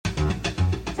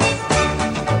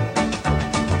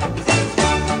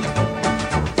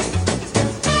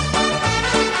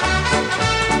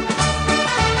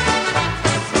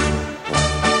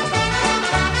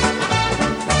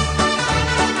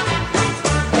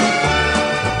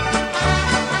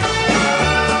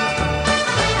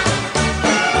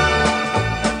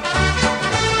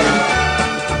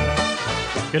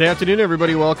Good afternoon,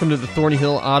 everybody. Welcome to the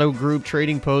Thornhill Auto Group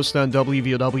Trading Post on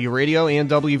WVOW Radio and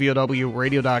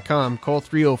WVOWradio.com. Call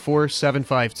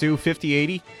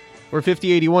 304-752-5080 or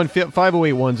 5081.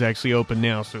 5081's actually open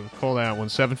now, so call that one,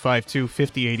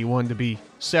 752-5081, to be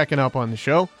second up on the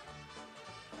show.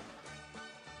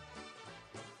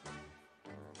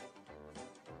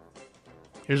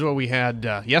 Here's what we had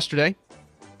yesterday.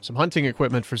 Some hunting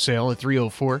equipment for sale at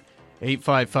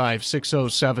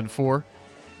 304-855-6074.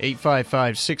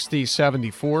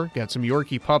 855-6074. Got some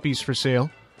Yorkie puppies for sale.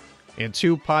 And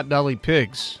 2 pot-belly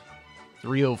pigs.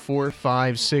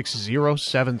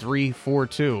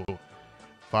 304-560-7342.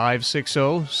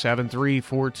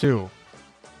 560-7342.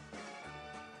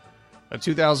 A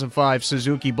 2005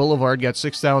 Suzuki Boulevard got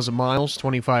 6,000 miles,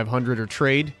 2,500 or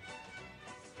trade.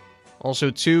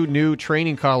 Also 2 new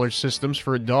training collar systems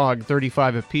for a dog,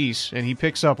 35 apiece, and he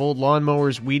picks up old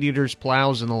lawnmowers, weed eaters,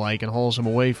 plows, and the like, and hauls them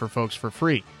away for folks for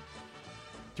free.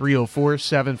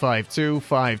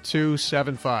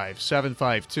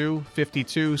 304-752-5275,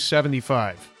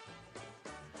 752-5275.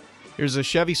 Here's a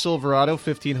Chevy Silverado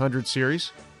 1500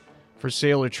 series for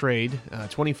sale or trade,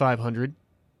 2,500.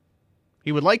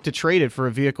 He would like to trade it for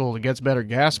a vehicle that gets better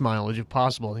gas mileage if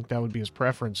possible. I think that would be his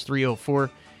preference.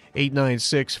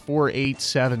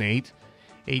 304-896-4878,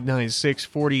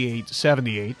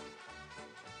 896-4878.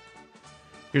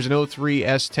 Here's an 03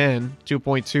 S10,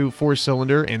 2.2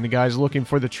 4-cylinder, and the guy's looking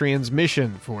for the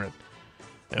transmission for it.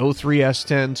 An 03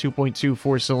 S10, 2.2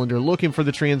 4-cylinder, looking for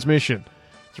the transmission.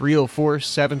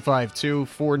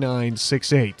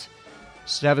 304-752-4968,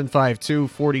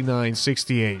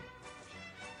 752-4968.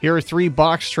 Here are 3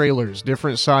 box trailers,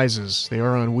 different sizes. They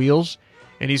are on wheels.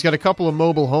 And he's got a couple of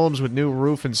mobile homes with new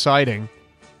roof and siding,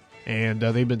 and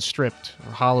they've been stripped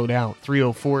or hollowed out.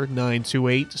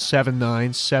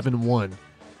 304-928-7971.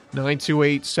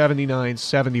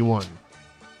 928-7971.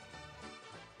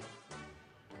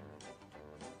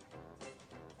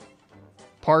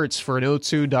 Parts for an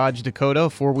 02 Dodge Dakota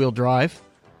 4-wheel drive.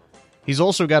 He's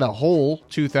also got a whole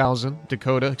 2000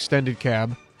 Dakota extended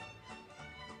cab.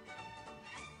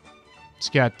 It's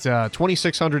got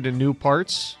 2,600 in new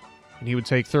parts, and he would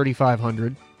take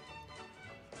 3,500.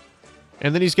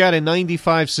 And then he's got a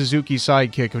 95 Suzuki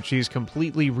Sidekick, which he's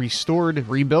completely restored,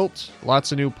 rebuilt.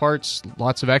 Lots of new parts,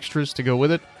 lots of extras to go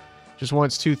with it. Just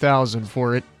wants 2,000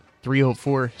 for it.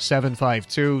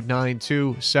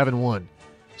 304-752-9271.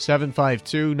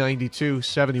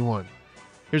 752-9271.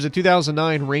 Here's a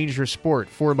 2009 Ranger Sport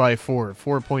 4x4,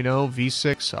 4.0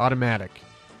 V6 automatic.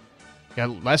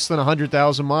 Got less than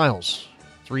 100,000 miles.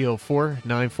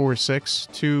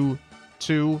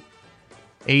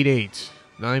 304-946-2288.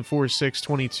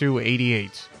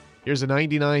 946-2288. Here's a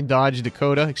 99 Dodge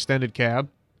Dakota extended cab.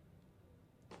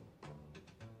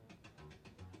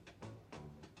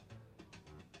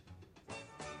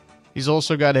 He's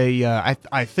also got a,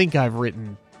 I think I've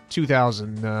written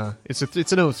 2000, it's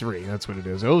an 03, that's what it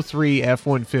is. 03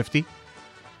 F-150.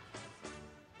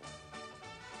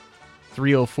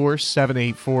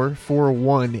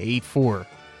 304-784-4184.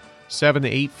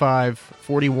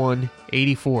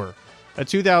 785-4184. A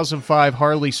 2005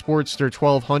 Harley Sportster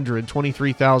 1200,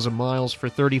 23,000 miles for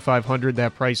 3,500.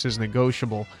 That price is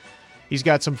negotiable. He's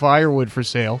got some firewood for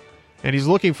sale, and he's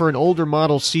looking for an older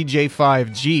model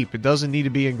CJ5 Jeep. It doesn't need to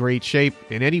be in great shape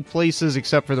in any places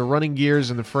except for the running gears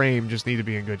and the frame. Just need to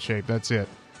be in good shape. That's it.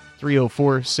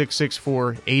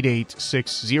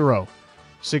 304-664-8860.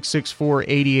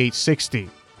 664-8860.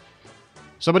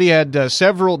 Somebody had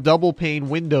several double-pane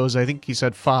windows. I think he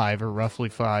said 5, or roughly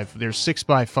 5. They're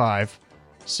 6x5.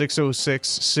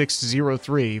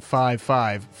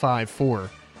 606-603-5554.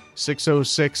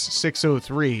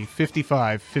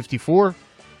 606-603-5554.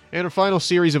 And a final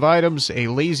series of items, a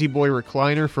Lazy Boy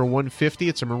recliner for $150.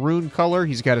 It's a maroon color.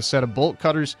 He's got a set of bolt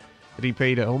cutters that he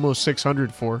paid almost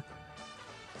 $600 for.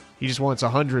 He just wants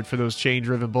 $100 for those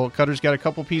chain-driven bolt cutters. Got a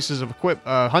couple pieces of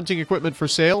hunting equipment for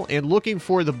sale, and looking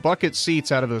for the bucket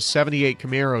seats out of a 78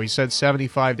 Camaro. He said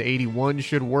 75 to 81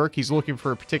 should work. He's looking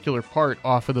for a particular part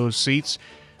off of those seats.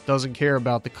 Doesn't care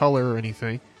about the color or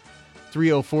anything.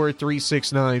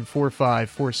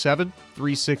 304-369-4547.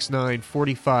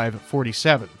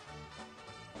 369-4547.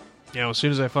 Now, as soon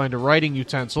as I find a writing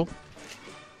utensil,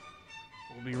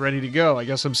 we'll be ready to go. I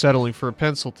guess I'm settling for a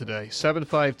pencil today.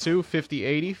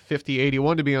 752-5080,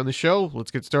 5081 to be on the show.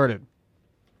 Let's get started.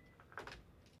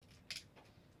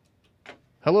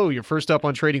 Hello, you're first up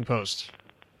on Trading Post.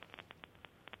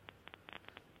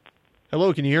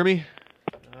 Hello, can you hear me?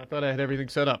 I thought I had everything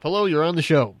set up. Hello, you're on the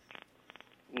show.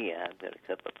 Yeah, I've got a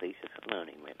couple of pieces of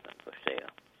hunting equipment for sale.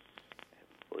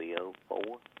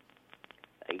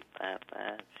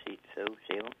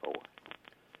 304-855-6074.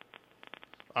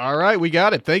 All right, we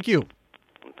got it. Thank you.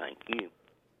 Thank you.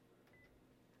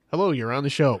 Hello, you're on the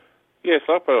show. Yes,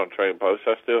 I put on Trading Post.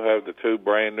 I still have the 2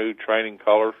 brand new training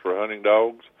collars for hunting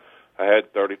dogs. I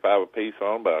had $35 a piece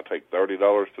on them, but I'll take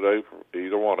 $30 today for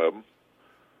either one of them.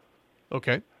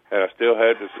 Okay. And I still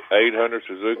had this 800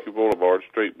 Suzuki Boulevard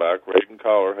street bike, red and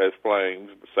collar, has flames,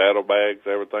 saddlebags,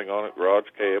 everything on it, garage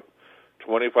cab,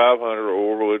 2,500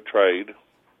 Orwood trade.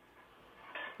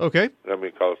 Okay. Let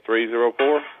me call us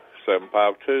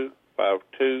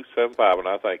 304-752-5275, and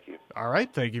I thank you. All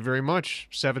right, thank you very much.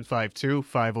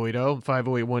 752-5080 and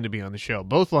 5081 to be on the show.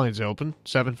 Both lines open,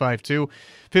 752-5080,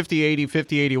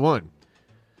 5081.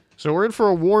 So we're in for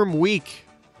a warm week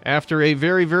after a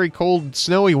very, very cold,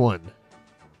 snowy one.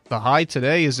 The high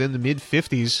today is in the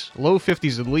mid-50s, low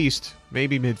 50s at least,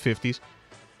 maybe mid-50s.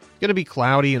 Going to be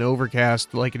cloudy and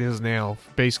overcast like it is now,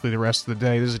 basically the rest of the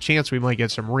day. There's a chance we might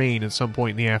get some rain at some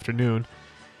point in the afternoon.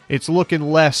 It's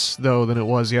looking less, though, than it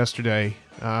was yesterday.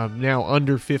 Now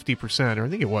under 50%, or I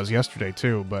think it was yesterday,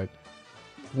 too, but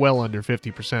well under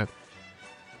 50%.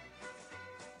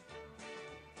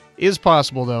 Is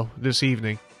possible, though, this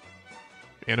evening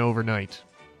and overnight.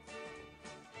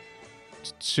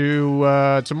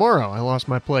 To tomorrow, I lost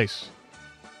my place.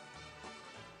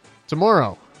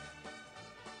 Tomorrow,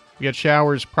 we got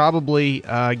showers probably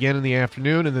again in the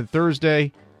afternoon, and then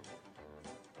Thursday,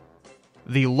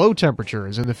 the low temperature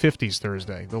is in the 50s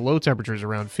Thursday. The low temperature is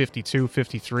around 52,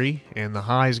 53, and the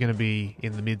high is going to be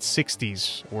in the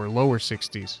mid-60s or lower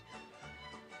 60s.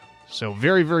 So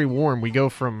very, very warm. We go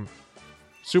from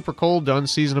super cold to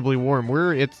unseasonably warm.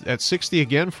 We're at 60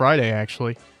 again Friday,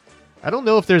 actually. I don't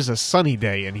know if there's a sunny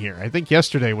day in here. I think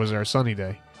yesterday was our sunny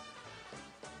day.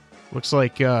 Looks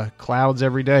like clouds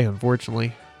every day,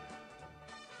 unfortunately.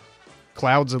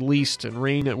 Clouds at least and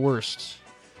rain at worst.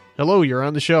 Hello, you're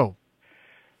on the show.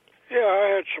 Yeah, I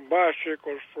had some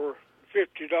bicycles for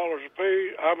 $50 a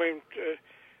piece.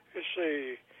 Let's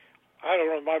see, I don't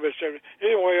know, it might be 70.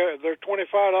 Anyway, they're $25 a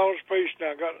piece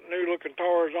now. Got new-looking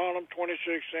tires on them,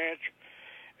 26-inch.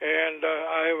 And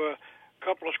I have a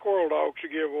couple of squirrel dogs to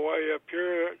give away up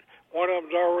here. One of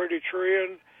them's already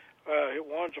treeing.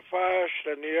 One's a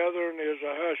Feist, and the other one is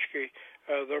a Husky.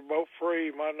 They're both free.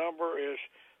 My number is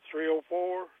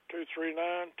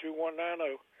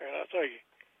 304-239-2190, and I thank you.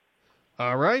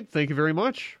 All right, thank you very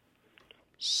much.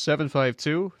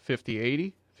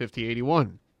 752-5080,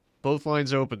 5081. Both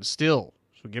lines open still,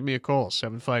 so give me a call,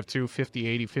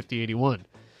 752-5080, 5081.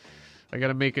 I got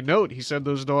to make a note. He said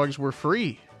those dogs were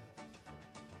free.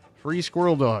 Free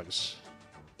squirrel dogs.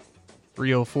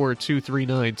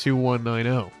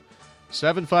 304-239-2190.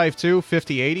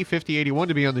 752-5080, 5081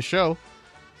 to be on the show.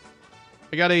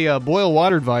 I got a boil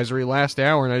water advisory last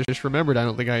hour, and I just remembered I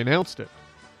don't think I announced it.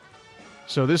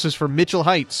 So this is for Mitchell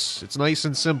Heights. It's nice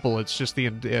and simple. It's just the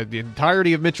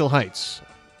entirety of Mitchell Heights.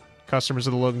 Customers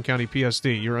of the Logan County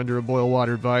PSD, you're under a boil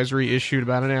water advisory issued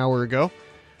about an hour ago.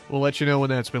 We'll let you know when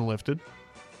that's been lifted.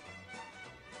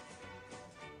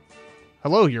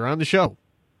 Hello, you're on the show.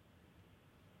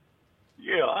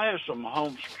 Yeah, I have some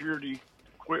home security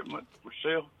equipment for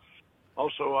sale.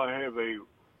 Also, I have a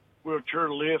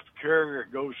wheelchair lift carrier.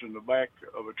 It goes in the back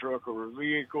of a truck or a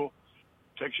vehicle.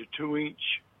 Takes a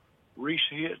 2-inch Reese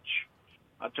hitch.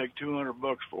 I take $200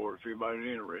 for it if anybody's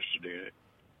interested in it.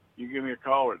 You give me a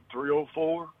call at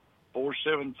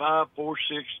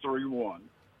 304-475-4631.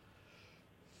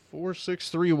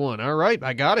 4631. All right,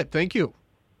 I got it. Thank you.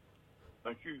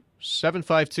 Thank you.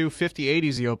 752-5080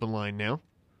 is the open line now.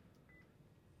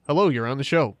 Hello, you're on the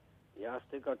show. Yeah, I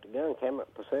still got the gun cabinet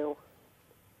for sale.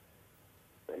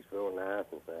 It's real nice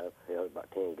and stuff. It has about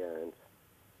 10 guns.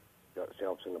 Got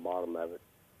shelves in the bottom of it.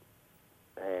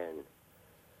 And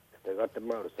still got the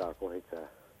motorcycle. It's a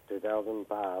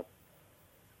 2005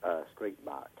 street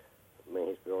bike. I mean,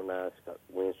 it's real nice. Got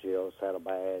windshield,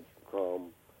 saddlebag,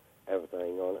 chrome,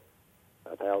 everything on it.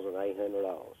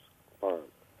 $1,800 firm.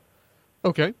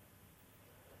 Okay.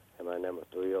 And my number is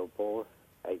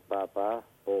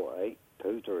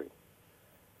 304-855-4823.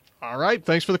 All right,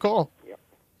 thanks for the call. Yep.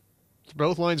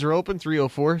 Both lines are open,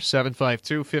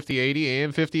 304-752-5080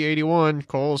 and 5081.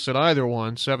 Call us at either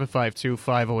one,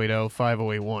 752-5080,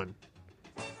 5081.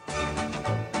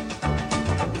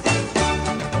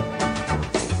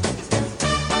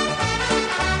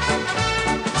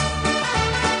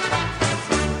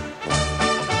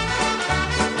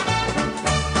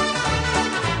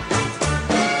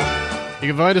 You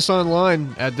can find us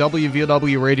online at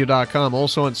WVOWradio.com,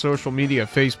 also on social media,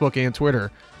 Facebook and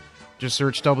Twitter. Just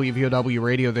search WVOW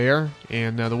Radio there,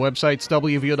 and the website's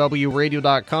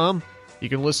WVOWradio.com. You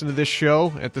can listen to this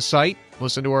show at the site,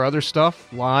 listen to our other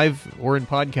stuff live or in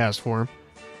podcast form.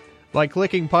 by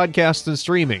clicking Podcasts and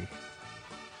Streaming.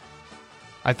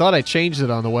 I thought I changed it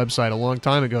on the website a long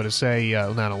time ago to say,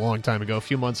 not a long time ago, a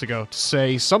few months ago, to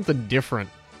say something different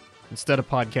instead of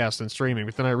Podcast and Streaming.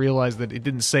 But then I realized that it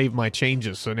didn't save my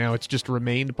changes, so now it's just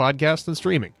remained Podcast and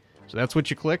Streaming. So that's what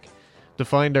you click to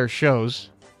find our shows.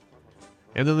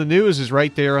 And then the news is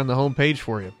right there on the homepage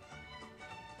for you.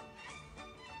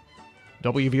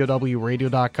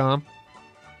 WVOWradio.com.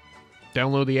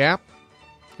 Download the app.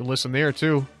 You can listen there,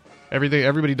 too.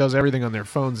 Everybody does everything on their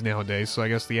phones nowadays, so I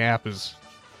guess the app is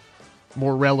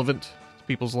more relevant to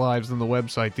people's lives than the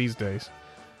website these days.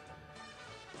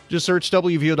 Just search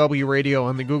WVOW Radio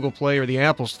on the Google Play or the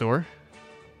Apple Store.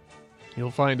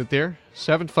 You'll find it there.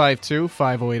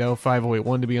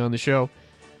 752-5080-5081 to be on the show.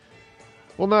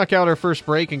 We'll knock out our first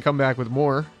break and come back with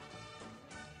more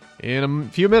in a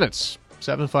few minutes.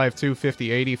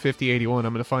 752-5080, 5081.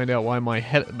 I'm going to find out why my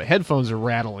headphones are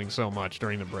rattling so much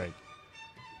during the break.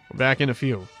 We're back in a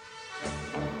few.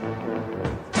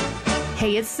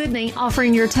 Hey, it's Sydney,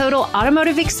 offering your total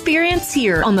automotive experience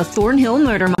here on the Thornhill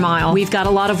Motor Mile. We've got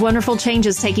a lot of wonderful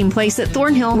changes taking place at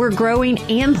Thornhill. We're growing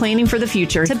and planning for the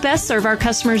future to best serve our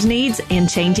customers' needs and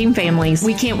changing families.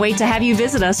 We can't wait to have you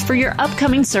visit us for your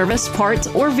upcoming service, parts,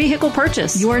 or vehicle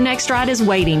purchase. Your next ride is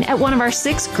waiting at one of our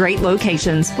 6 great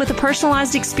locations with a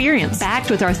personalized experience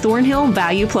backed with our Thornhill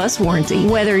Value Plus warranty.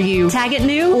 Whether you tag it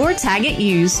new or tag it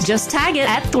used, just tag it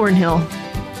at Thornhill.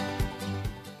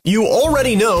 You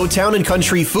already know Town &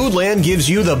 Country Foodland gives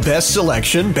you the best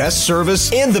selection, best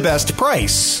service, and the best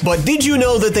price. But did you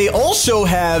know that they also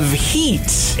have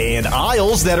heat and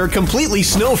aisles that are completely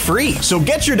snow-free? So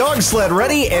get your dog sled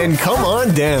ready and come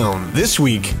on down. This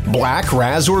week, black,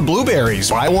 raz, or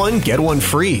blueberries. Buy one, get one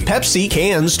free. Pepsi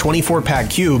cans, 24-pack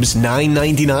cubes,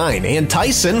 $9.99. And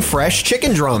Tyson fresh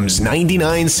chicken drums,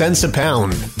 99 cents a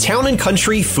pound. Town &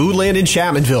 Country Foodland in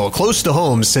Chapmanville, close to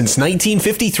home since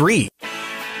 1953.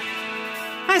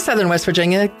 Hi, Southern West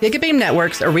Virginia. GigaBeam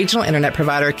Networks, a regional internet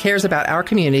provider, cares about our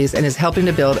communities and is helping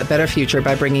to build a better future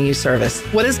by bringing you service.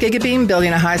 What does GigaBeam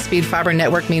building a high-speed fiber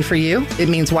network mean for you? It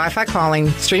means Wi-Fi calling,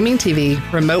 streaming TV,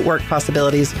 remote work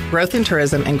possibilities, growth in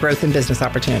tourism, and growth in business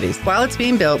opportunities. While it's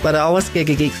being built, let all us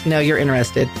GigaGeeks know you're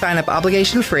interested. Sign up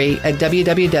obligation-free at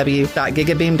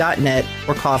www.gigabeam.net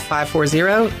or call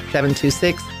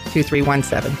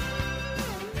 540-726-2317.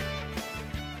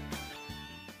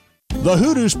 The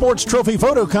Hoodoo Sports Trophy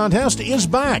Photo Contest is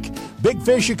back. Big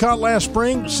fish you caught last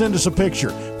spring? Send us a picture.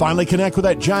 Finally connect with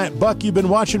that giant buck you've been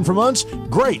watching for months?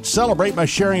 Great. Celebrate by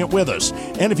sharing it with us.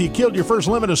 And if you killed your first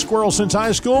limited squirrel since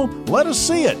high school, let us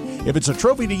see it. If it's a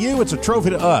trophy to you, it's a trophy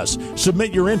to us.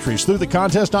 Submit your entries through the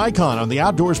contest icon on the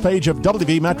outdoors page of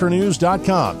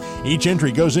WVMetroNews.com. Each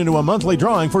entry goes into a monthly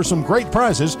drawing for some great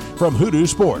prizes from Hoodoo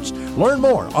Sports. Learn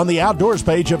more on the outdoors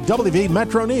page of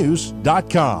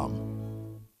WVMetroNews.com.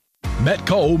 Met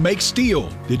coal makes steel.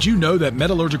 Did you know that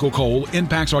metallurgical coal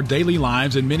impacts our daily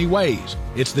lives in many ways?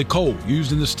 It's the coal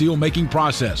used in the steel making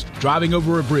process, driving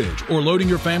over a bridge, or loading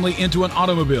your family into an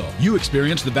automobile. You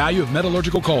experience the value of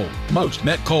metallurgical coal. Most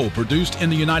met coal produced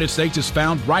in the United States is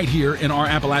found right here in our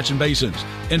Appalachian basins.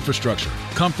 Infrastructure,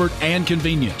 comfort, and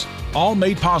convenience. All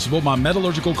made possible by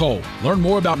metallurgical coal. Learn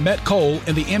more about met coal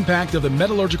and the impact of the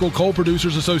Metallurgical Coal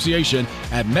Producers Association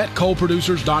at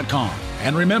metcoalproducers.com.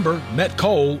 And remember, met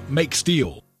coal makes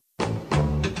steel.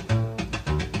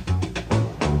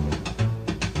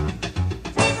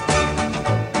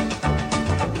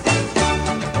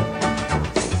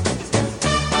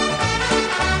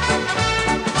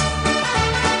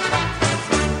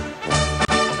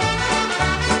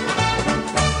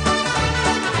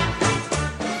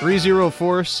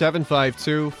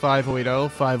 304-752-5080,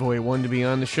 5081 to be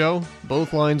on the show.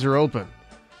 Both lines are open.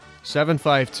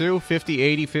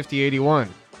 752-5080, 5081.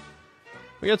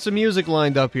 We got some music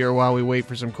lined up here while we wait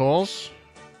for some calls.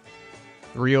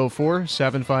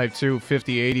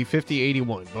 304-752-5080,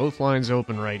 5081. Both lines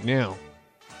open right now.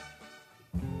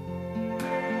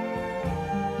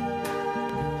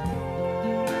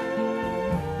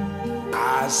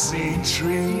 I see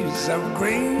trees of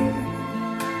green,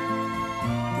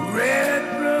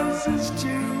 red roses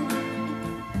too.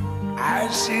 I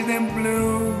see them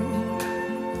bloom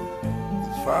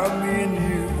for me and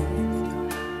you.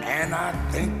 And I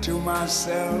think to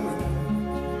myself,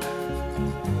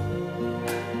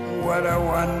 what a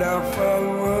wonderful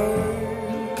world.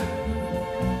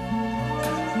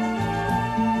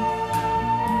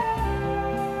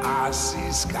 I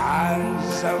see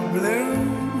skies of blue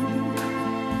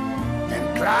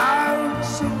and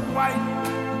clouds of white,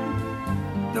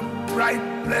 the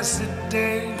bright blessed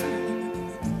day,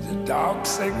 the dark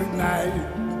sacred night.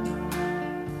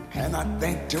 And I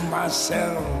think to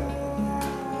myself,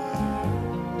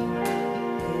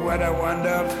 What a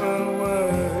wonderful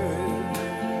world.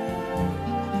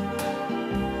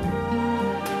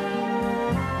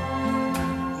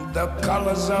 The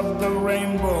colors of the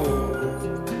rainbow,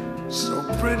 so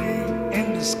pretty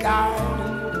in the sky,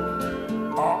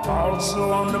 are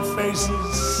also on the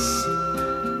faces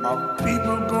of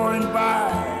people going by.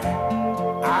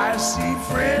 I see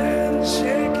friends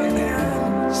shaking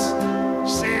hands,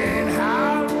 saying,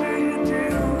 how do you do?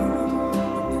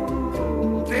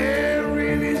 They're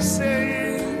really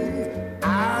saying,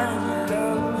 I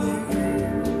love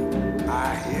you.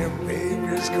 I hear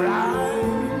babies cry.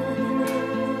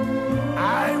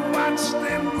 I watch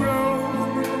them grow.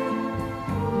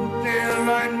 They'll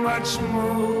learn much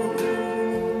more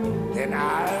than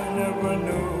I never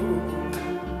knew.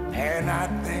 And I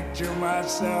think to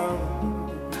myself,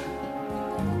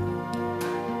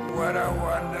 what a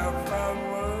wonderful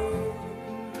world.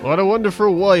 What a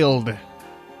wonderful world.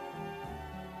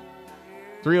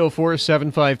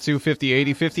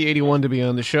 304-752-5080, 5081 to be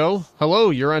on the show.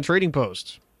 Hello, you're on Trading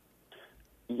Post.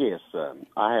 Yes,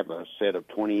 I have a set of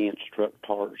 20-inch truck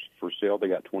tires for sale. They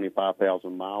got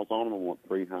 25,000 miles on them. I want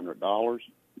 $300.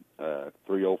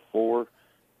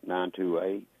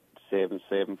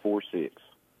 304-928-7746.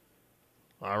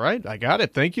 All right, I got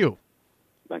it. Thank you.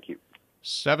 Thank you.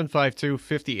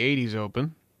 752-5080 is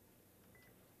open.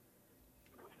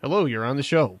 Hello, you're on the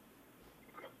show.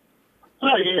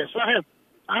 Oh, yes,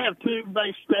 I have two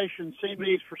base station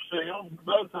CBs for sale,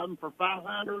 both of them for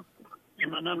 $500.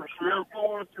 And my number is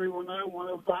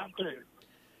 304-310-1052.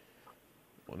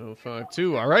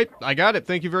 1052. All right, I got it.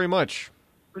 Thank you very much.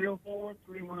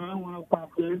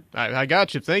 304-310-1052. I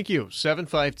got you. Thank you.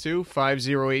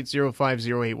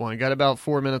 752-508-0581. Got about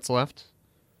 4 minutes left.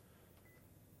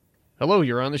 Hello,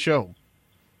 you're on the show.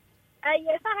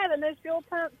 Yes, I have a new fuel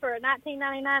pump for a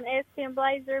 1999 S10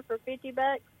 Blazer for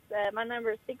 $50. My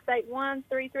number is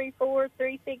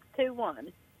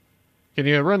 681-334-3621. Can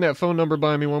you run that phone number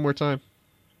by me one more time?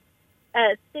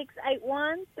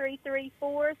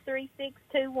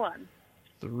 681-334-3621.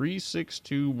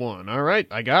 3621. All right,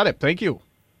 I got it. Thank you.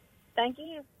 Thank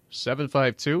you.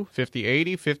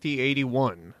 752-5080,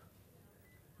 5081.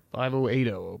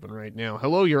 5080 open right now.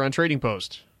 Hello, you're on Trading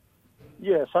Post.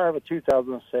 Yes, I have a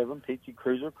 2007 PT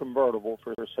Cruiser convertible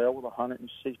for sale with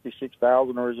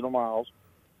 166,000 original miles.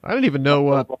 I didn't even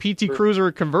know PT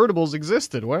Cruiser convertibles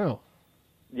existed. Wow.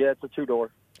 Yeah, it's a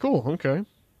two-door. Cool, okay.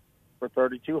 For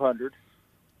 $3,200.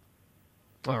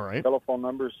 All right. Telephone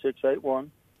number is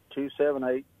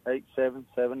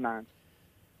 681-278-8779.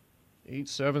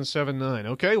 8779.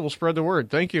 Okay, we'll spread the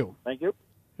word. Thank you. Thank you.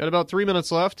 Got about 3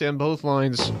 minutes left, and both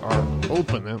lines are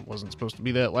open. That wasn't supposed to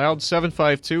be that loud.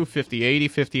 752-5080,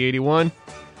 5081.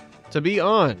 To be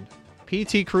on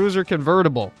PT Cruiser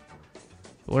convertible.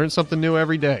 Learn something new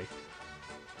every day.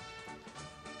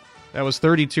 That was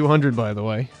 3,200, by the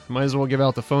way. Might as well give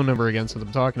out the phone number again since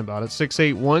I'm talking about it.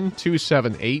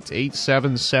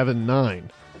 681-278-8779.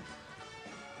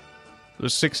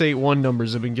 Those 681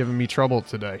 numbers have been giving me trouble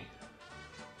today.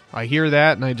 I hear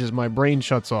that, and my brain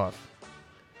shuts off.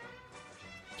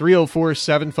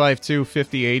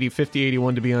 304-752-5080,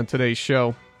 5081 to be on today's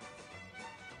show.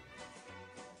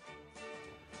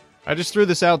 I just threw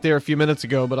this out there a few minutes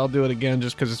ago, but I'll do it again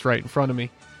just because it's right in front of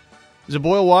me. There's a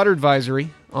boil water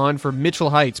advisory on for Mitchell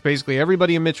Heights. Basically,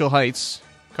 everybody in Mitchell Heights,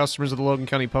 customers of the Logan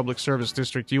County Public Service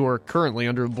District, you are currently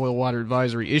under a boil water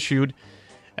advisory issued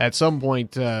at some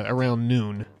point around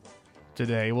noon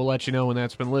today. We'll let you know when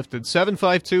that's been lifted.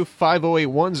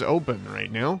 752-5081's open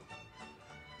right now.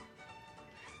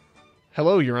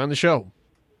 Hello, you're on the show.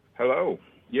 Hello.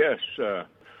 Yes,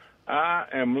 I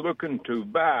am looking to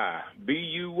buy,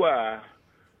 B-U-Y,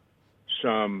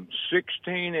 some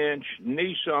 16-inch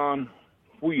Nissan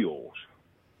wheels.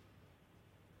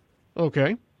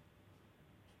 Okay.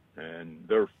 And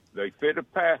they fit a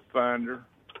Pathfinder.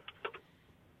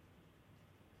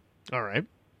 All right.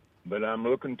 But I'm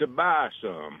looking to buy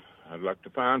some. I'd like to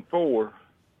find 4.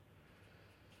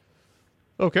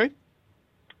 Okay.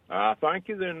 Thank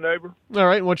you then, neighbor. All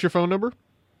right, what's your phone number?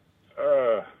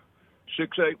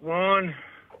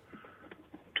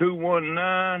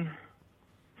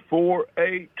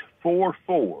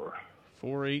 681-219-4844.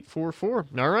 4844.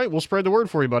 All right, we'll spread the word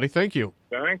for you, buddy. Thank you.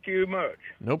 Thank you much.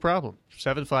 No problem.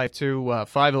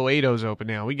 752-5080 is open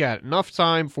now. We got enough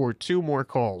time for 2 more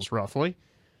calls, roughly.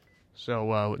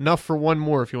 So enough for 1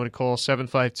 more if you want to call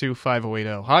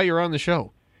 752-5080. Hi, you're on the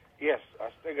show. Yes, I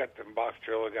still got them box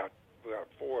trailers. We got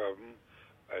 4 of them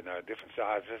in different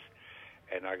sizes,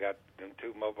 and I got them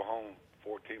 2 mobile home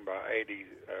 14 by 80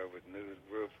 with new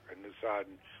roof and new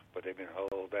siding, but they've been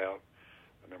hauled out.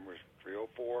 The number is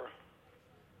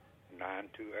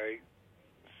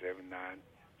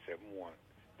 7971.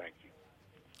 Thank you.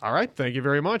 All right, thank you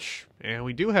very much. And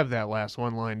we do have that last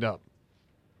one lined up.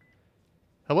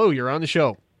 Hello, you're on the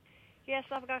show. Yes,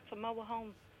 I've got some mobile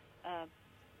home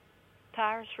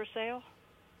tires for sale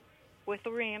with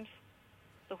the rims,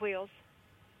 the wheels.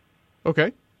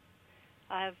 Okay.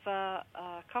 I have a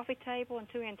coffee table and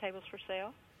 2 end tables for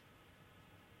sale.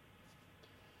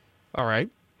 All right.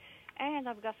 And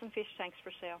I've got some fish tanks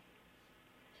for sale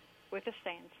with the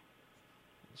stands.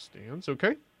 Stands,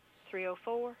 okay.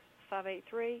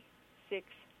 304-583-6009.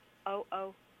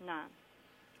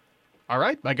 All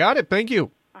right, I got it. Thank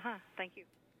you. Thank you.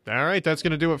 All right, that's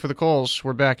going to do it for the calls.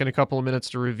 We're back in a couple of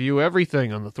minutes to review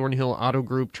everything on the Thornhill Auto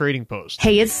Group Trading Post.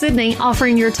 Hey, it's Sydney,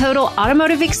 offering your total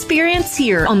automotive experience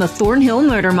here on the Thornhill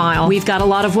Motor Mile. We've got a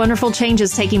lot of wonderful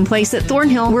changes taking place at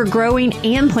Thornhill. We're growing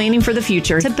and planning for the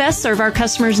future to best serve our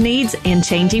customers' needs and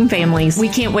changing families. We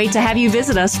can't wait to have you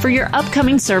visit us for your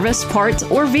upcoming service, parts,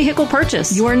 or vehicle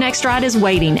purchase. Your next ride is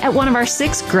waiting at one of our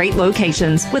 6 great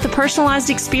locations with a personalized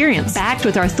experience backed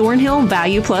with our Thornhill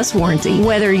Value Plus warranty.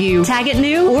 Whether you tag it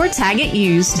new or tag it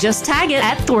used, just tag it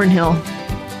at Thornhill.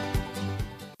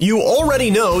 You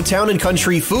already know Town &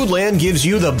 Country Foodland gives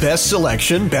you the best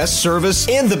selection, best service,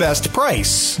 and the best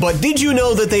price. But did you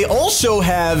know that they also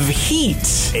have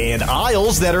heat and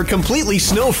aisles that are completely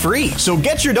snow-free? So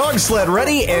get your dog sled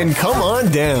ready and come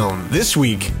on down. This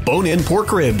week, bone-in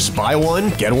pork ribs, buy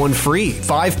one, get one free.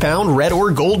 5-pound red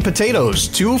or gold potatoes,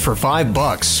 2 for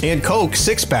 $5. And Coke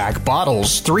 6-pack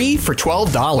bottles, 3 for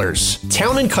 $12.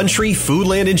 Town & Country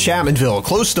Foodland in Chapmanville,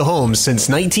 close to home since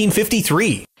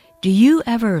 1953. Do you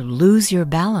ever lose your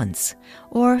balance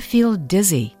or feel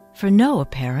dizzy for no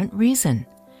apparent reason?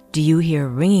 Do you hear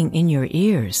ringing in your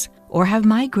ears or have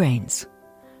migraines?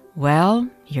 Well,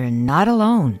 you're not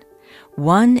alone.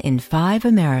 1 in 5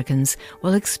 Americans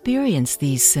will experience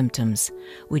these symptoms,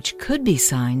 which could be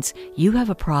signs you have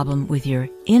a problem with your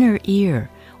inner ear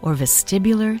or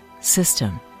vestibular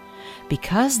system.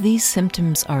 Because these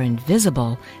symptoms are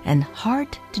invisible and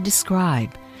hard to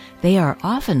describe, they are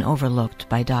often overlooked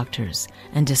by doctors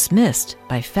and dismissed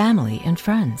by family and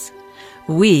friends.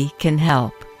 We can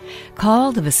help.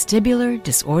 Call the Vestibular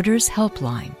Disorders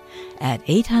Helpline at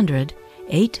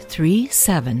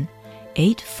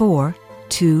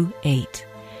 800-837-8428.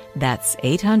 That's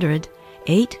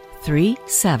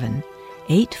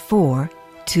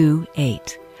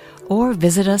 800-837-8428. Or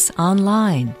visit us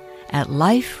online at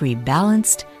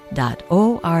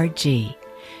liferebalanced.org.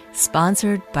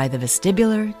 Sponsored by the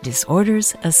Vestibular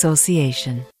Disorders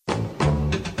Association.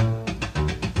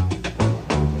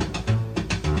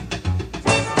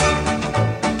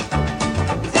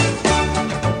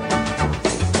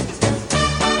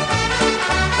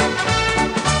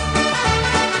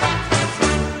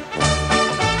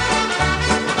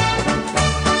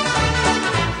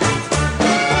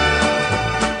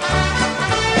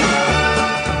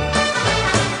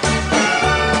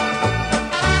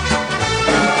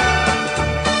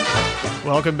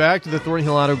 Welcome back to the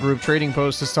Thornhill Auto Group Trading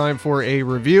Post. It's time for a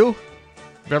review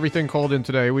of everything called in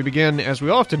today. We begin, as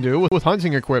we often do, with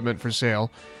hunting equipment for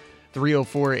sale.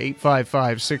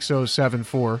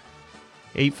 304-855-6074.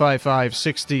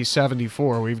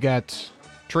 855-6074. We've got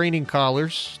training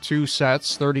collars, 2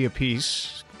 sets, 30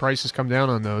 apiece. Prices come down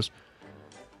on those.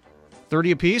 30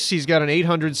 apiece. He's got an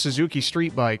 800 Suzuki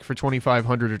Street Bike for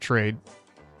 $2,500 a trade.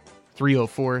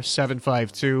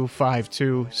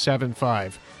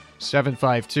 304-752-5275.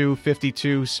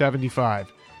 752-5275.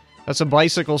 That's some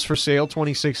bicycles for sale,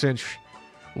 26-inch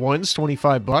ones,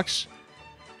 $25.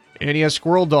 And he has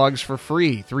squirrel dogs for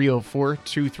free,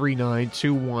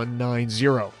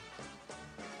 304-239-2190.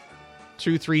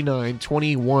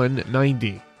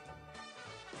 239-2190.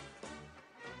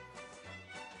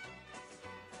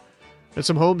 There's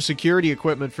some home security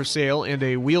equipment for sale, and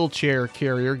a wheelchair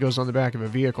carrier goes on the back of a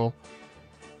vehicle.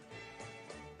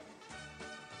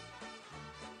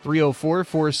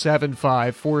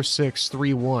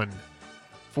 304-475-4631.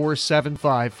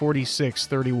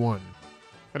 475-4631.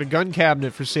 Got a gun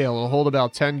cabinet for sale. It'll hold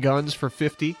about 10 guns for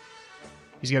 $50.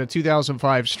 He's got a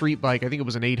 2005 street bike. I think it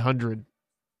was an 800.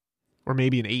 Or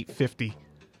maybe an 850.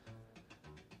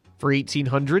 For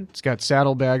 $1,800. It's got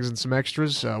saddlebags and some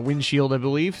extras. Windshield, I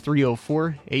believe.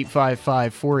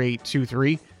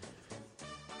 304-855-4823.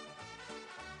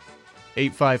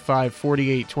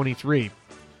 855-4823.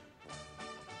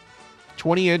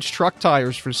 20-inch truck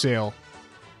tires for sale.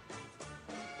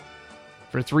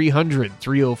 For $300.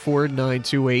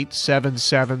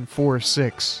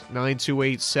 304-928-7746.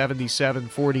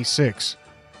 928-7746.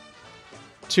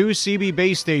 2 CB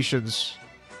base stations.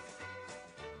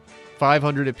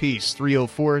 $500 apiece.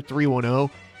 304-310-8800.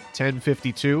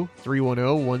 1052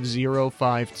 310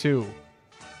 1052.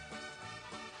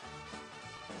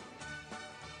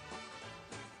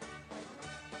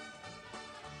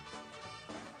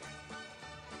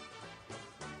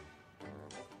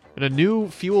 And a new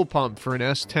fuel pump for an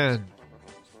S10.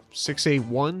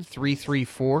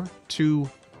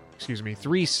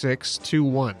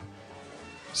 681-334-3621.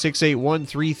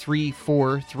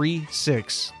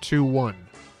 681-334-3621.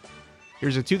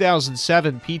 Here's a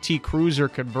 2007 PT Cruiser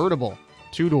convertible,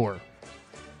 2-door.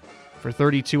 For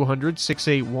 $3,200,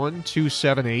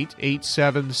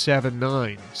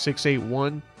 681-278-8779.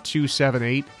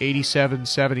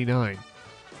 681-278-8779.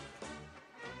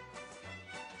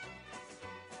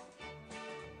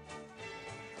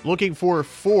 Looking for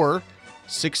 4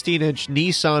 16-inch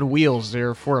Nissan wheels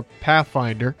there for a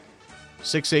Pathfinder.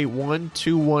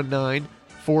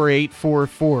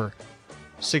 681-219-4844.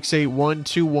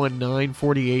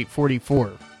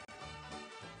 681-219-4844.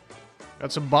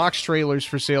 Got some box trailers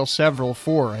for sale, several,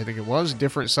 4, I think it was,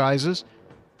 different sizes.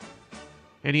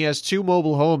 And he has 2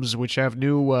 mobile homes which have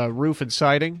new roof and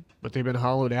siding, but they've been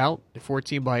hollowed out. They're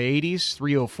 14 by 80s,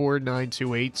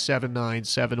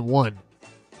 304-928-7971.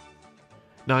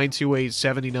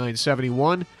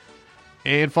 928-7971.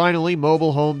 And finally,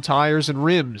 mobile home tires and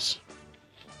rims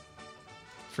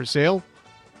for sale.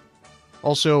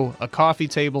 Also, a coffee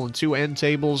table and 2 end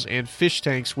tables and fish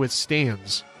tanks with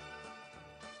stands.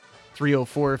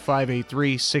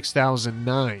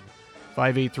 304-583-6009.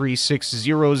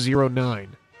 583-6009.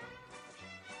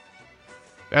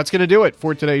 That's going to do it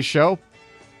for today's show.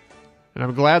 And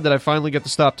I'm glad that I finally get to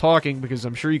stop talking because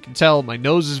I'm sure you can tell my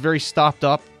nose is very stopped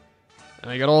up. And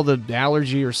I got all the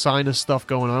allergy or sinus stuff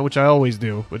going on, which I always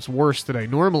do. It's worse today.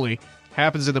 Normally,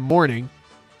 happens in the morning,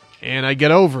 and I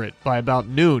get over it by about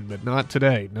noon, but not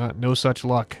today. No such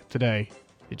luck today.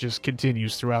 It just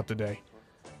continues throughout the day.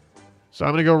 So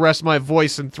I'm going to go rest my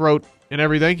voice and throat and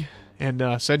everything,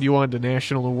 and send you on to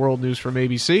national and world news from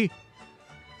ABC.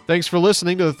 Thanks for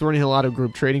listening to the Thornhill Auto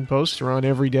Group Trading Post. We're on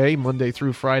every day, Monday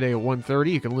through Friday at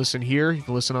 1:30. You can listen here. You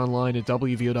can listen online at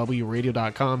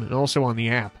WVOWradio.com and also on the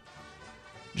app.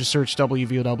 Just search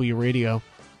WVOW Radio.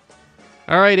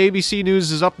 All right, ABC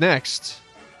News is up next.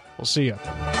 We'll see you.